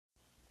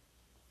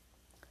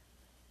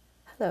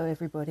Hello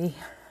everybody.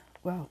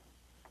 Well,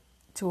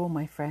 to all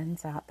my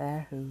friends out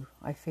there who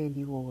I feel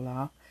you all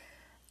are,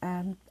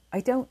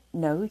 I don't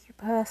know you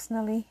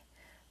personally,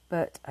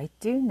 but I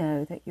do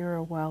know that you're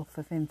a wealth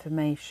of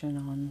information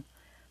on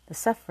the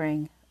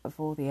suffering of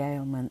all the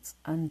ailments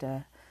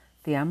under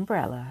the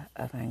umbrella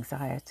of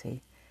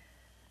anxiety.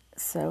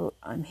 So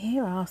I'm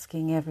here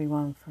asking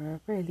everyone for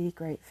a really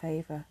great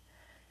favour.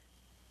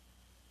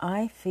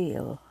 I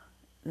feel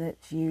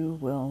that you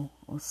will,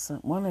 or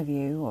one of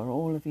you, or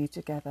all of you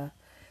together,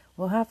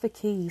 will have the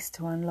keys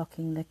to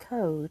unlocking the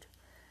code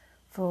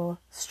for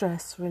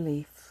stress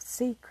relief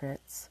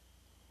secrets.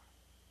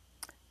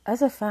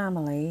 As a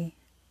family,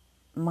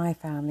 my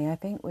family, I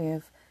think we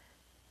have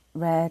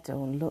read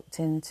or looked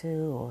into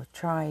or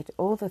tried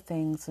all the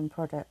things and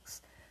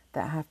products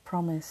that have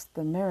promised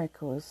the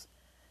miracles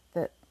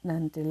that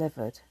none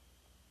delivered.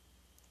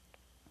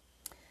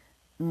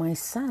 My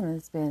son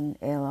has been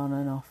ill on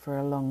and off for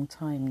a long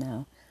time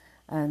now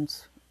and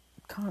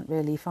can't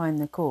really find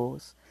the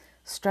cause.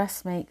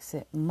 Stress makes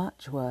it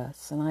much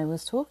worse, and I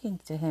was talking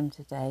to him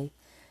today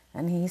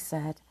and he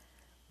said,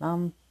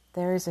 "Mum,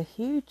 there is a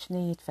huge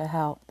need for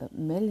help that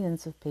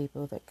millions of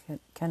people that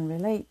can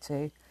relate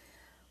to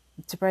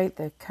break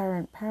the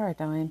current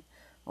paradigm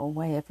or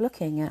way of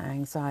looking at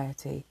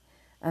anxiety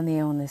and the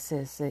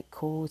illnesses it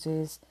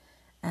causes,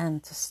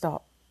 and to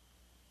stop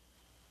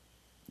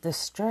the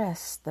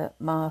stress that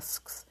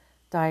masks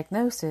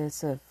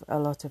diagnosis of a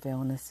lot of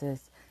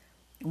illnesses.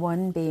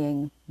 One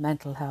being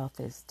mental health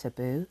is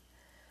taboo.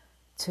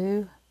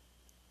 2,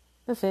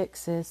 the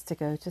fix is to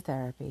go to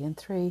therapy. And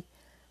 3,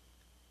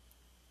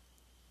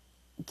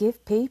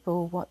 give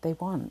people what they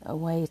want, a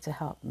way to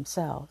help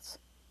themselves,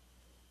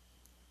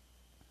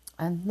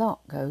 and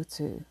not go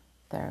to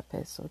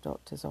therapists or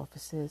doctors'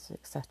 offices,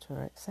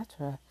 etc.,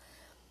 etc.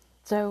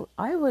 So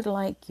I would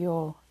like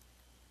your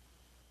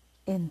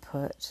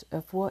input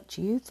of what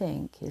you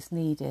think is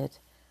needed,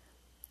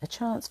 a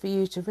chance for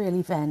you to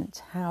really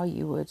vent how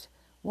you would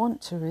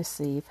want to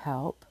receive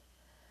help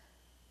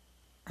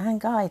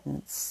and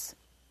guidance,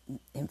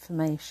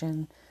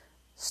 information,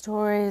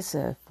 stories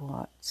of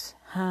what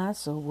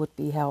has or would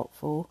be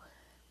helpful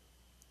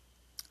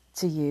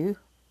to you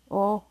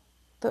or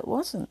that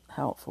wasn't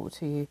helpful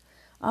to you.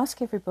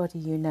 Ask everybody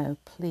you know,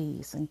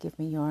 please, and give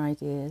me your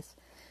ideas.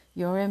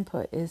 Your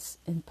input is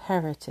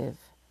imperative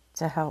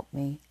to help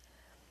me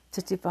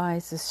to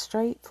devise a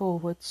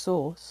straightforward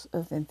source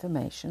of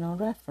information or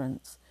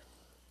reference,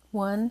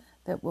 one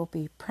that will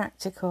be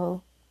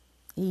practical,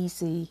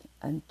 easy,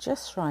 and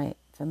just right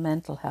for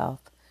mental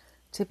health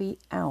to be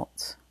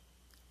out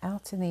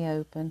in the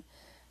open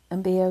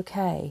and be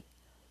okay,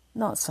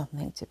 not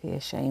something to be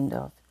ashamed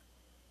of.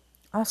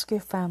 Ask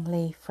your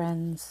family,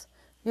 friends,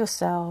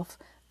 yourself,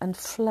 and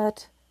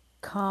flood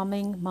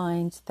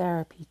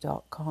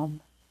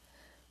calmingmindtherapy.com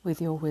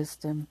with your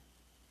wisdom,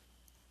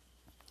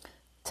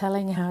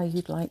 telling how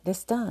you'd like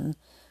this done,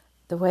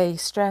 the way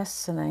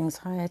stress and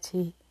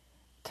anxiety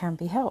can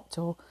be helped,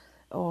 or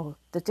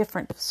the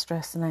different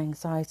stress and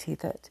anxiety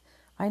that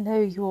I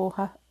know you all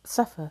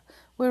suffer.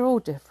 We're all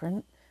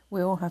different.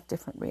 We all have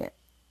different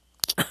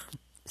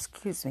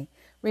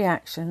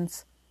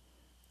reactions.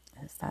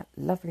 It's that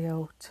lovely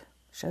old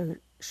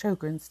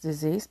Sjogren's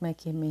disease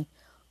making me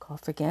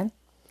cough again.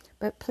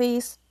 But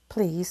please,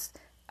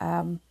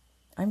 I'm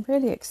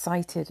really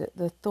excited at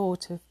the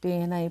thought of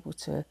being able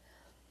to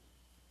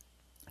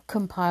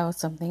compile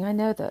something. I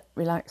know that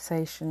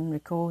relaxation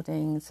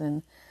recordings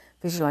and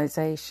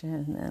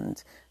visualization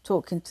and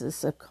talking to the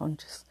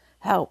subconscious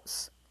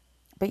helps,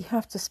 but you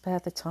have to spare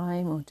the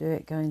time or do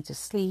it going to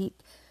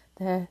sleep.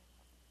 They're,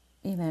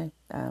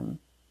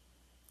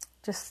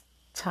 just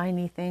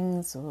tiny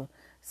things, or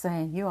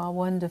saying you are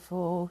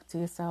wonderful to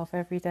yourself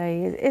every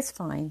day is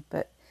fine,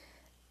 but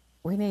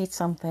we need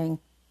something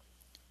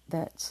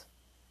that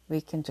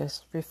we can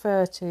just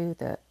refer to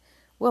that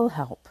will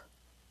help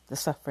the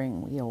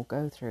suffering we all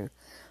go through.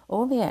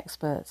 All the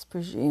experts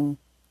presume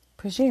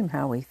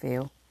how we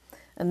feel,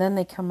 and then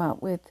they come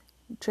up with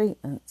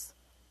treatments,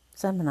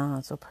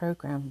 seminars or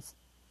programs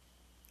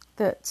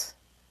that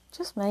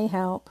just may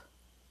help.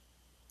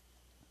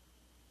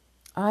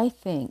 I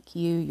think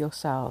you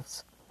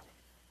yourselves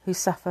who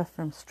suffer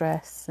from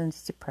stress and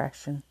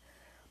depression,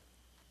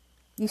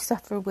 you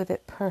suffer with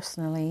it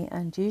personally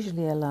and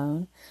usually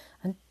alone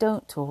and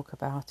don't talk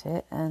about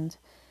it,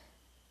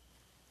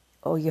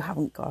 or you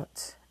haven't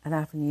got an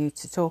avenue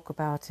to talk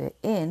about it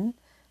in.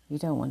 You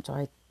don't want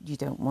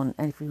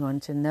everyone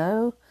to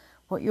know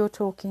what you're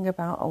talking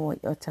about or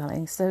what you're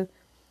telling. So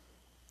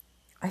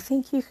I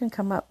think you can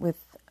come up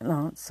with an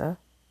answer,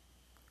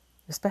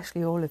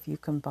 especially all of you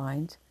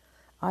combined.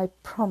 I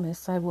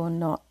promise I will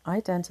not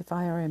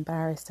identify or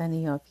embarrass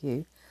any of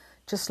you.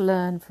 Just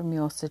learn from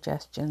your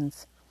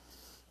suggestions.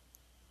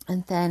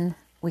 And then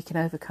we can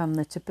overcome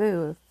the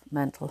taboo of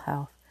mental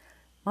health.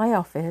 My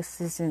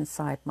office is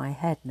inside my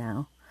head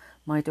now.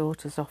 My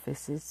daughter's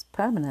office is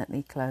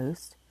permanently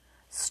closed,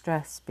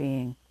 stress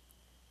being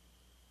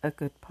a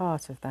good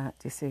part of that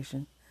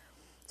decision.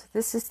 So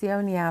this is the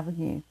only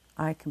avenue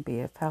I can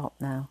be of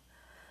help now.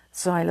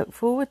 So I look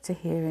forward to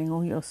hearing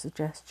all your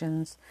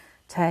suggestions,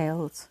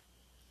 tales,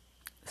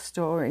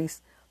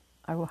 stories.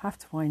 I will have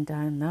to wind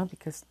down now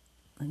because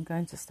I'm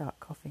going to start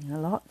coughing a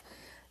lot.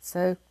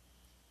 So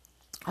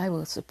I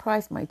will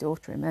surprise my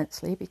daughter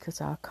immensely because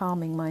our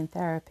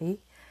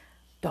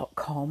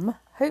calmingmindtherapy.com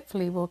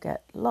hopefully will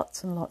get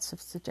lots and lots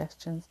of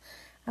suggestions,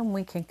 and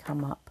we can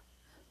come up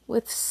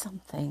with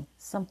something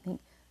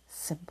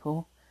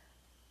simple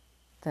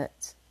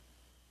that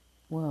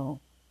will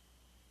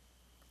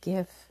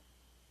give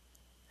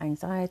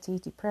anxiety,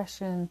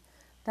 depression,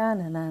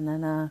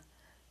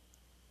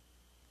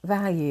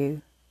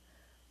 value,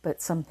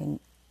 but something,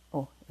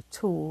 or a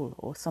tool,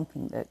 or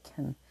something that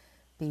can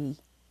be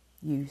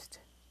used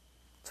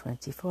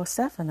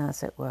 24/7,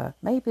 as it were.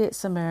 Maybe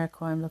it's a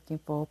miracle I'm looking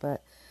for,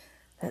 but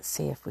let's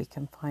see if we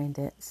can find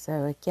it.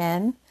 So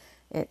again,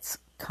 it's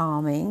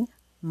Calming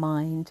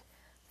Mind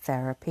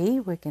Therapy.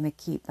 We're going to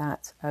keep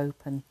that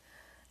open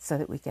so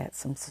that we get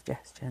some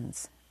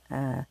suggestions.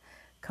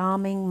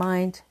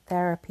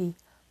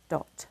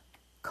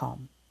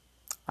 calmingmindtherapy.com.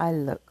 I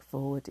look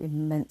forward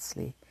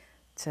immensely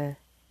to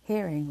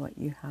hearing what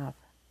you have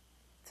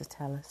to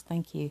tell us.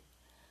 Thank you,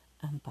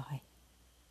 and bye.